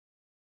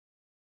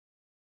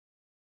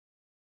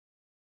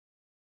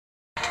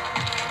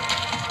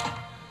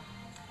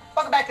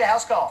Welcome back to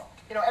House Call.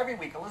 You know, every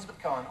week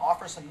Elizabeth Cohen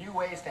offers some new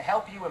ways to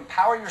help you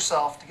empower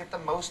yourself to get the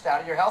most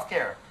out of your health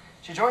care.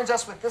 She joins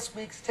us with this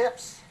week's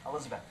tips.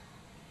 Elizabeth.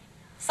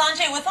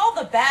 Sanjay, with all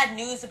the bad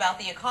news about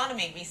the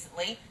economy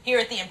recently, here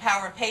at the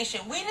Empowered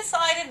Patient, we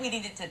decided we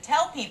needed to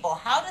tell people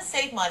how to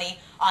save money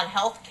on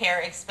health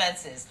care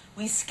expenses.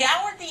 We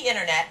scoured the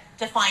internet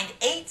to find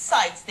 8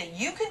 sites that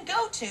you can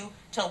go to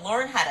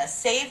learn how to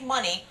save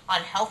money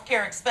on health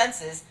care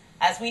expenses.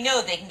 As we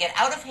know, they can get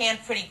out of hand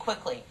pretty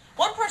quickly.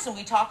 One person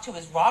we talked to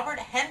is Robert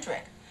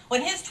Hendrick.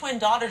 When his twin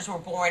daughters were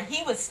born,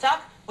 he was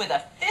stuck with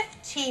a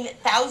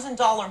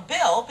 $15,000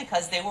 bill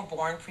because they were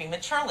born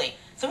prematurely.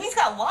 So he's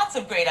got lots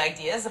of great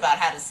ideas about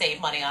how to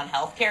save money on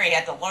health care. He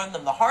had to learn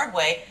them the hard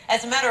way.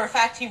 As a matter of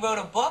fact, he wrote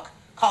a book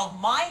called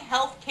My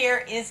Health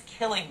Care is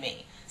Killing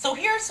Me. So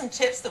here are some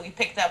tips that we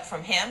picked up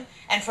from him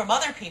and from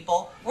other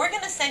people. We're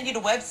going to send you to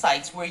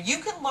websites where you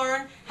can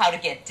learn how to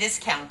get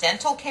discount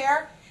dental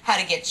care, how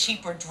to get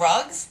cheaper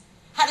drugs,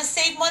 how to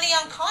save money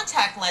on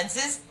contact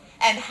lenses,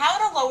 and how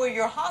to lower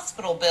your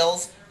hospital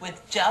bills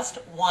with just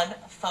one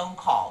phone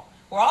call.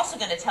 We're also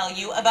going to tell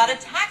you about a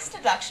tax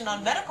deduction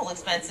on medical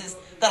expenses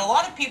that a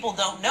lot of people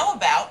don't know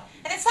about.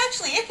 And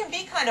it can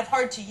be kind of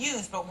hard to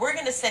use, but we're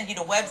going to send you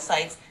to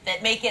websites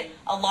that make it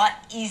a lot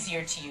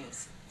easier to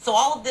use. So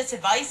all of this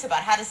advice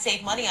about how to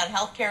save money on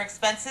healthcare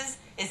expenses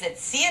is at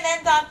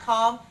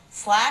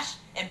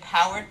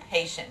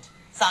cnn.com/empoweredpatient.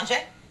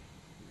 Sanjay?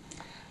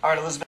 All right,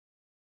 Elizabeth.